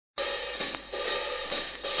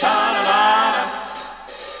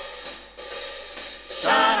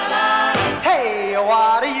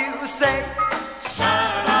say,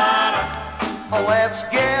 sha-la-la-la, let's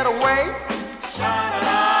get away.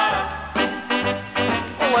 sha-la-la-la,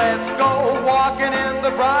 Let's go walking in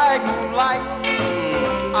the bright moonlight.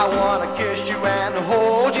 I wanna kiss you and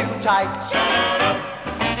hold you tight.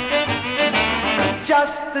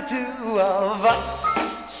 Just the two of us,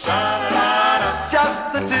 sha-la-la-la,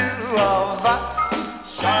 just the two of us.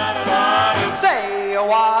 sha-la-la-la, Say,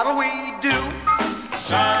 what'll we do?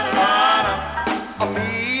 sha-la-la-la,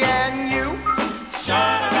 Me and you.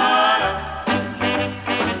 sha-la-la-la,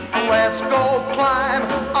 Let's go climb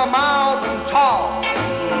a mountain tall.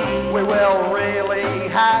 We will really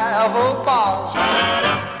have a ball.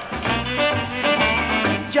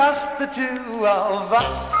 Just the two of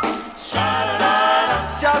us, sha-la-la-la,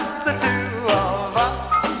 just the two of us.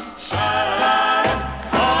 sha-la-la-la.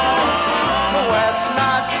 Let's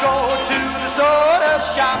not go to the soda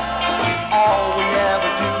shop. All we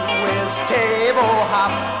ever do is table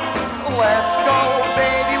hop. Let's go,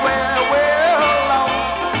 baby, where we're alone.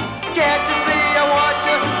 Can't you see I want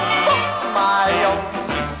you for my own?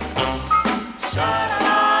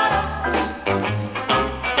 Sha-la-la-la,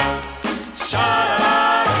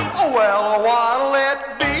 sha-la-la-la, Well, what'll it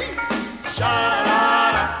be?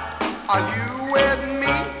 sha-la-la-la, Are you with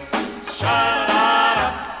me? sha-la-la-la,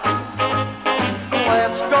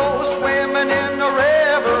 Let's go swimming in the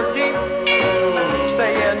river deep.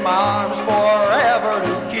 Stay in my arms forever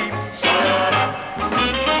to keep.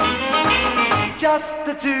 Just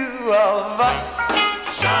the two of us,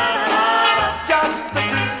 sha-la-la-la.